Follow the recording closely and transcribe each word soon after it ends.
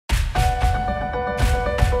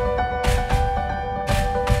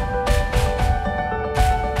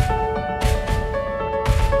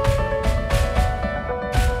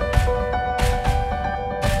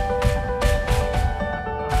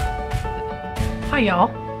Hi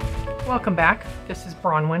y'all, welcome back. This is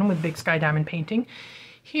Bronwyn with Big Sky Diamond Painting,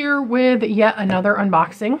 here with yet another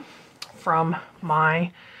unboxing from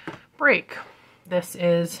my break. This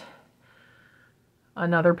is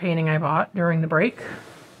another painting I bought during the break.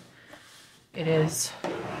 It is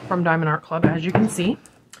from Diamond Art Club, as you can see.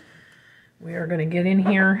 We are going to get in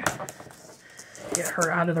here, get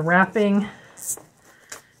her out of the wrapping,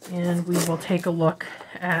 and we will take a look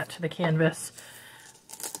at the canvas.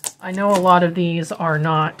 I know a lot of these are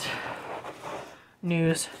not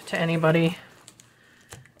news to anybody,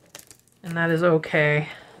 and that is okay.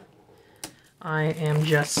 I am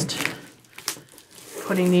just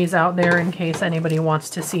putting these out there in case anybody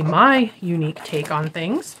wants to see my unique take on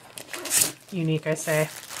things. Unique, I say.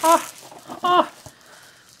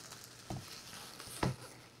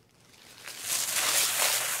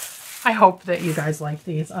 I hope that you guys like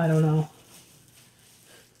these. I don't know.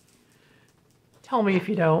 Tell me if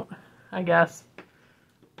you don't, I guess.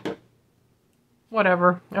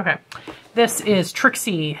 Whatever. Okay. This is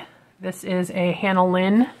Trixie. This is a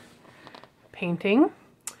Lynn painting.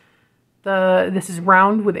 This is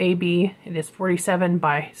round with AB. It is 47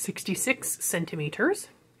 by 66 centimeters.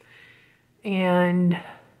 And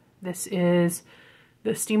this is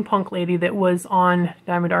the steampunk lady that was on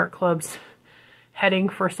Diamond Art Club's heading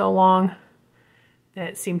for so long that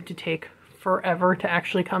it seemed to take forever to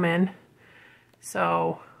actually come in.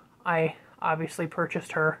 So I obviously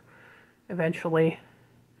purchased her eventually.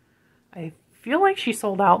 I feel like she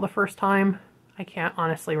sold out the first time. I can't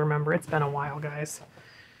honestly remember. It's been a while, guys.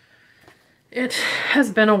 It has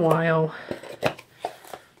been a while.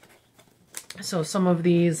 So some of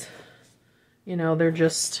these, you know, they're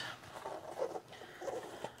just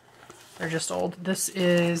old. This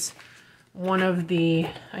is one of the,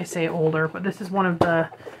 I say older, but this is one of the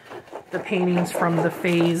paintings from the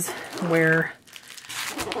phase where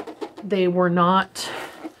they were not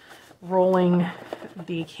rolling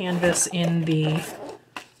the canvas in the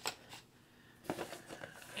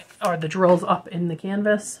drills up in the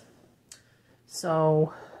canvas.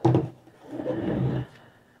 So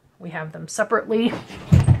we have them separately.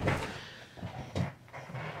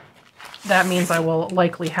 That means I will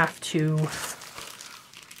likely have to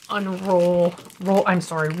roll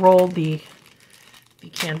the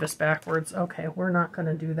canvas backwards. Okay, we're not going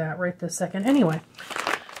to do that right this second. Anyway,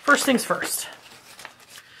 first things first.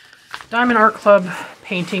 Diamond Art Club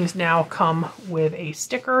paintings now come with a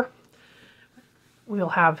sticker. We'll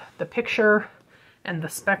have the picture and the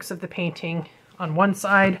specs of the painting on one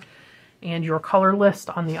side and your color list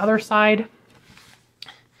on the other side.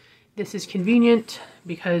 This is convenient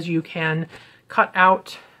because you can cut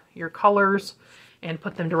out your colors and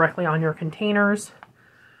put them directly on your containers.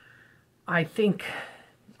 I think,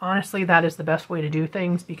 honestly, that is the best way to do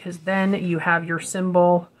things because then you have your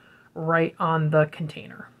symbol right on the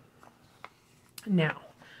container. Now,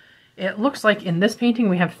 it looks like in this painting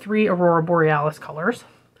we have 3 Aurora Borealis colors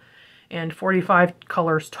and 45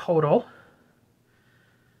 colors total,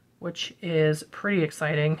 which is pretty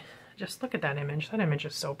exciting. Just look at that image. That image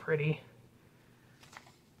is so pretty.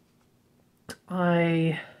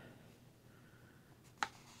 I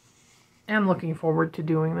am looking forward to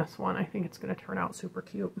doing this one. I think it's going to turn out super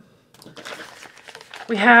cute.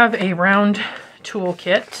 We have a round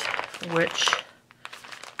toolkit, which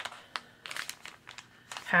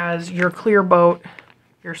has your clear boat,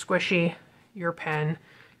 your squishy, your pen,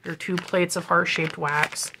 your 2 plates of heart-shaped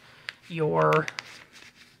wax, your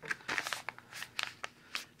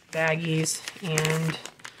baggies, and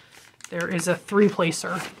there is a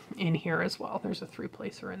 3-placer in here as well. There's a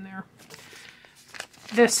 3-placer in there.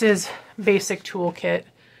 This is basic toolkit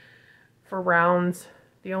for rounds.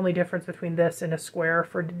 The only difference between this and a square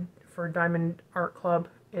for Diamond Art Club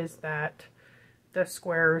is that the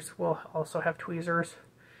squares will also have tweezers.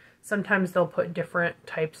 Sometimes they'll put different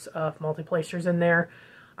types of multi-placers in there.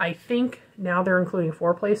 I think now they're including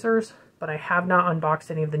 4-placers, but I have not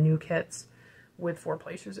unboxed any of the new kits with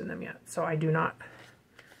 4-placers in them yet. So I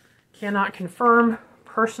cannot confirm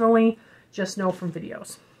personally, just know from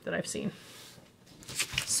videos that I've seen.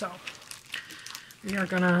 So we're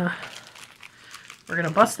gonna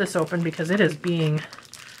bust this open because it is being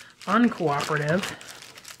uncooperative.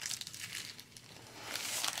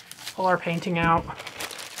 Pull our painting out.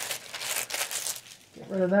 Get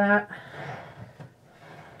rid of that.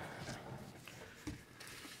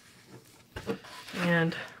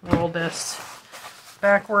 And roll this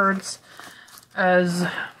backwards. As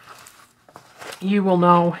you will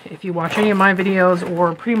know if you watch any of my videos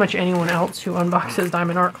or pretty much anyone else who unboxes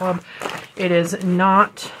Diamond Art Club, it is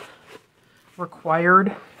not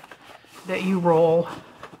required that you roll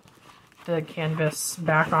the canvas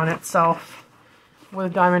back on itself.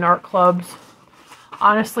 with Diamond Art Clubs.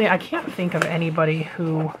 Honestly, I can't think of anybody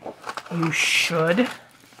who you should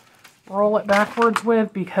roll it backwards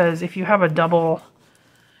with, because if you have a double-sided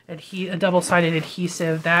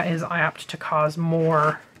adhesive, that is apt to cause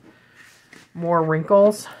more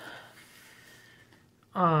wrinkles.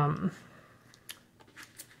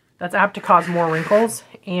 That's apt to cause more wrinkles,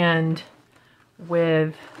 and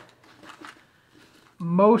with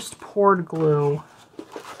most poured glue,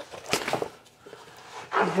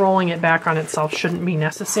 rolling it back on itself shouldn't be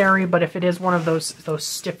necessary, but if it is one of those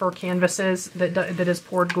stiffer canvases that is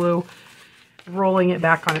poured glue, rolling it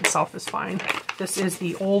back on itself is fine. This is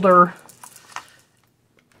the older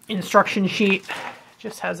instruction sheet.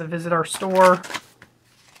 Just has a visit our store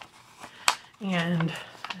and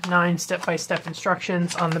 9 step-by-step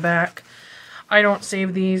instructions on the back. I don't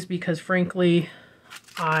save these because frankly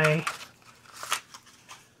I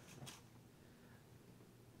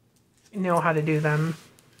know how to do them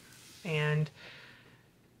and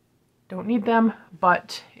don't need them,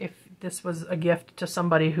 but if this was a gift to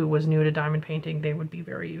somebody who was new to diamond painting, they would be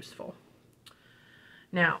very useful.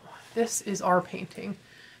 Now, this is our painting.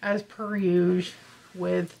 As per usual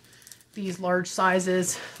with these large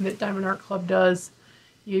sizes that Diamond Art Club does,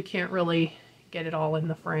 you can't really get it all in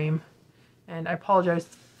the frame. And I apologize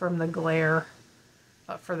from the glare,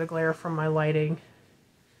 for the glare from my lighting.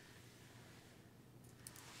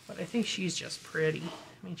 But I think she's just pretty.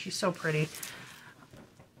 I mean, she's so pretty.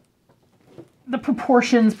 The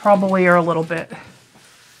proportions probably are a little bit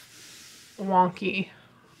wonky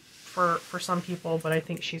for some people, but I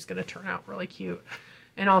think she's going to turn out really cute.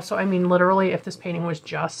 And also, I mean, literally, if this painting was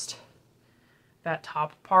just that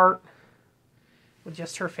top part with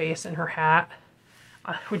just her face and her hat,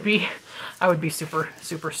 I would be super,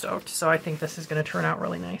 super stoked. So I think this is going to turn out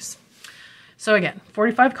really nice. So again,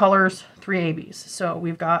 45 colors, 3 ABs. So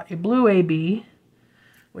we've got a blue AB,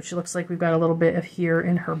 which looks like we've got a little bit of here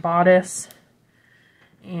in her bodice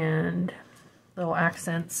and little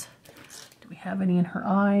accents. Do we have any in her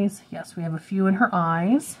eyes? Yes, we have a few in her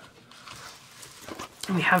eyes.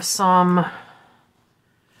 And we have some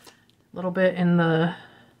little bit in the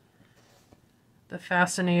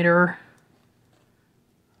fascinator.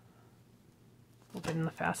 A little bit in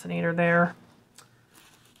the fascinator there.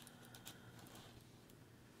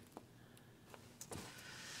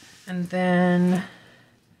 And then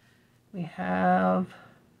we have,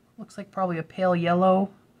 looks like probably a pale yellow,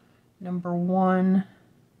 number 1.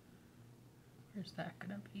 Where's that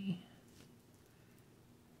gonna be?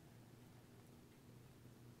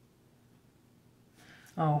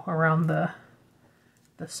 Oh, around the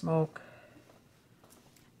smoke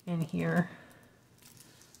in here.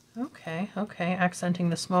 Okay, accenting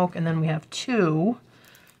the smoke. And then we have 2,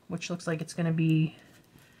 which looks like it's gonna be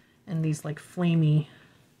in these like flamey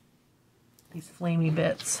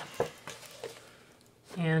bits.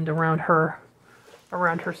 And around her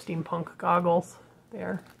steampunk goggles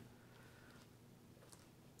there.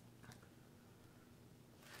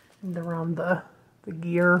 And around the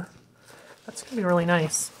gear. That's gonna be really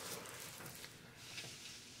nice.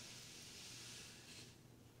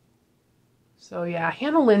 So yeah,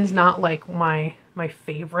 Hannah Lynn's not like my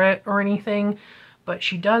favorite or anything, but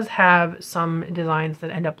she does have some designs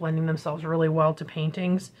that end up lending themselves really well to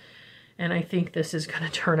paintings. And I think this is going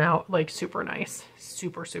to turn out like super nice.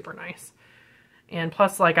 Super, super nice. And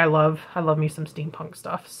plus, like, I love me some steampunk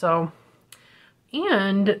stuff. So,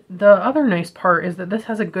 and the other nice part is that this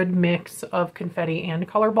has a good mix of confetti and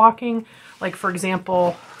color blocking. Like, for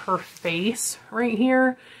example, her face right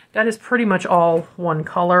here, that is pretty much all one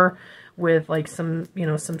color with like some, you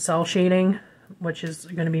know, some cell shading, which is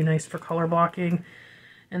going to be nice for color blocking.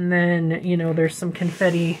 And then, you know, there's some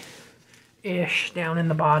confetti-ish down in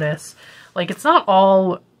the bodice. Like, it's not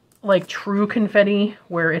all like true confetti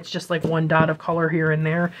where it's just like one dot of color here and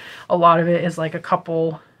there. A lot of it is like a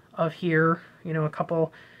couple of here, you know, a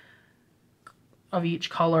couple of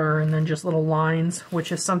each color, and then just little lines,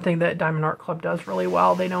 which is something that Diamond Art Club does really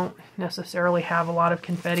well. They don't necessarily have a lot of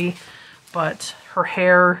confetti, but her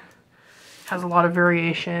hair has a lot of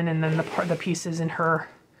variation, and then the pieces in her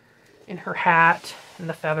hat and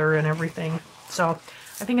the feather and everything. So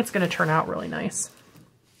I think it's going to turn out really nice.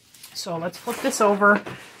 So let's flip this over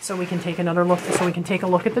so we can take another look, so we can take a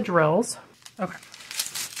look at the drills. Okay.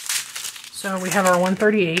 So we have our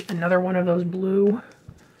 138, another one of those blue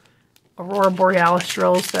Aurora Borealis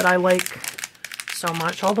drills that I like so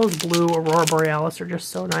much. All those blue Aurora Borealis are just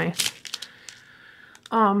so nice.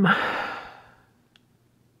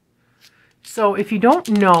 So if you don't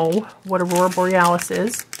know what Aurora Borealis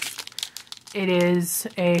is, it is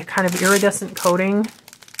a kind of iridescent coating.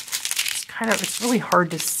 It's really hard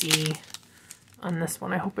to see. on this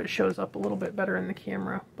one. I hope it shows up a little bit better in the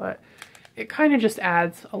camera, but it kind of just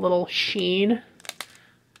adds a little sheen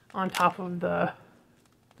on top of the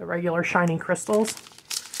regular shiny crystals.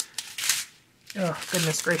 Oh,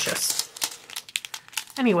 goodness gracious.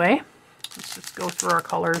 Anyway, let's just go through our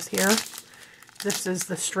colors here. This is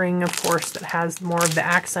the string, of course, that has more of the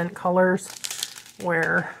accent colors,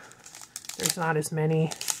 where there's not as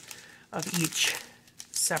many of each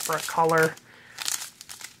separate color.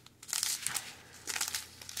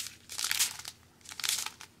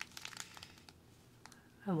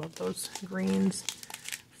 I love those greens.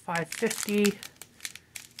 550.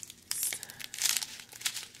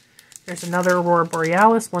 There's another Aurora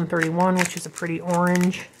Borealis, 131, which is a pretty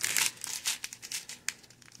orange.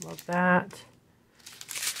 Love that.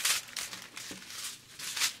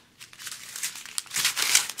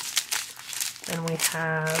 Then we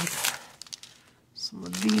have some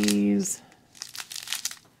of these.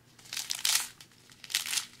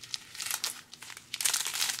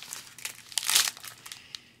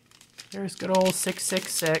 There's good old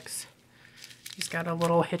 666. He's got a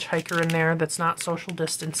little hitchhiker in there that's not social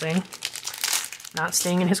distancing, not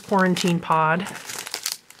staying in his quarantine pod.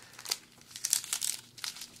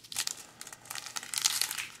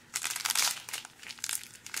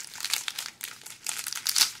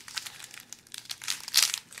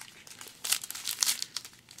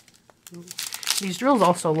 Ooh. These drills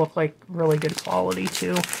also look like really good quality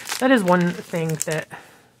too. That is one thing that,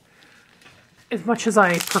 as much as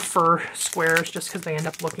I prefer squares just because they end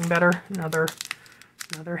up looking better. Another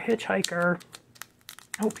hitchhiker.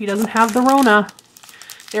 Hope he doesn't have the Rona.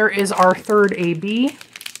 There is our third AB.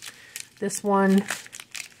 This one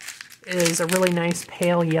is a really nice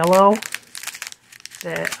pale yellow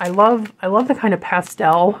that I love. I love the kind of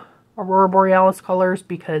pastel Aurora Borealis colors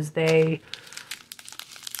because they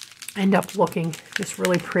end up looking just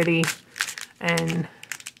really pretty and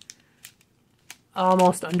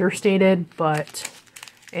almost understated, but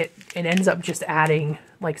it ends up just adding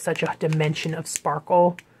like such a dimension of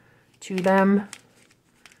sparkle to them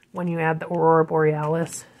when you add the Aurora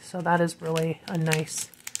Borealis. So that is really a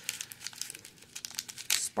nice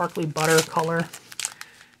sparkly butter color.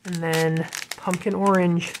 And then pumpkin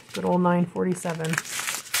orange, good old 947.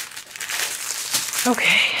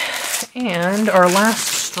 Okay, and our last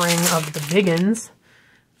string of the biggins.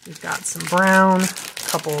 We've got some brown, a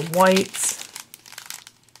couple of whites.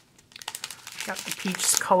 Got the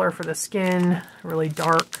peach color for the skin, really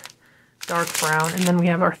dark brown. And then we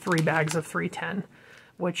have our 3 bags of 310,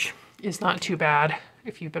 which is not too bad.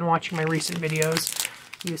 If you've been watching my recent videos,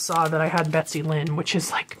 you saw that I had Betsy Lynn, which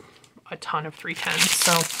is like a ton of 310s.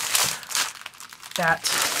 So that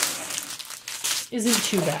isn't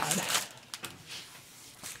too bad.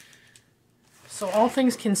 So all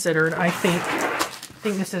things considered, I think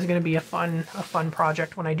this is going to be a fun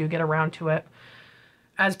project when I do get around to it.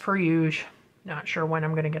 As per usual, not sure when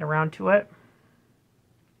I'm going to get around to it.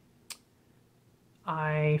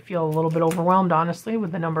 I feel a little bit overwhelmed, honestly,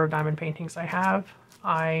 with the number of diamond paintings I have.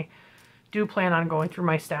 I do plan on going through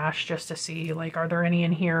my stash just to see, like, are there any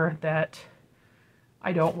in here that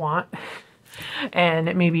I don't want?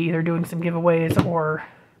 And maybe either doing some giveaways or,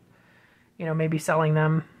 you know, maybe selling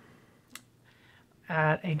them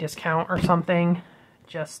at a discount or something,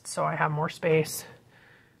 just so I have more space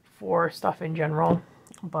for stuff in general.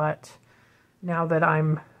 But now that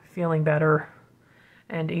I'm feeling better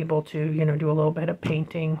and able to, you know, do a little bit of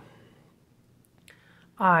painting,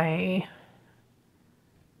 I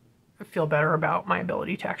feel better about my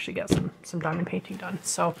ability to actually get some diamond painting done.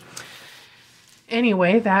 So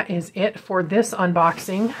anyway, that is it for this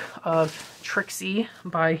unboxing of Trixie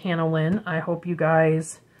by Hannah Lynn. I hope you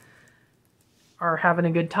guys are having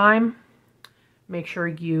a good time. Make sure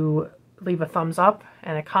you leave a thumbs up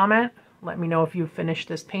and a comment. Let me know if you've finished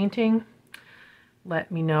this painting.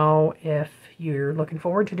 Let me know if you're looking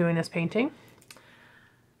forward to doing this painting.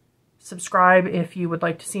 Subscribe if you would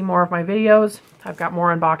like to see more of my videos. I've got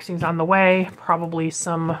more unboxings on the way, probably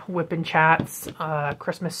some whip and chats,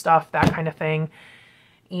 Christmas stuff, that kind of thing.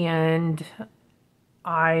 And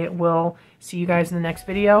I will see you guys in the next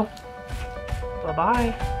video.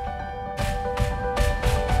 Bye-bye.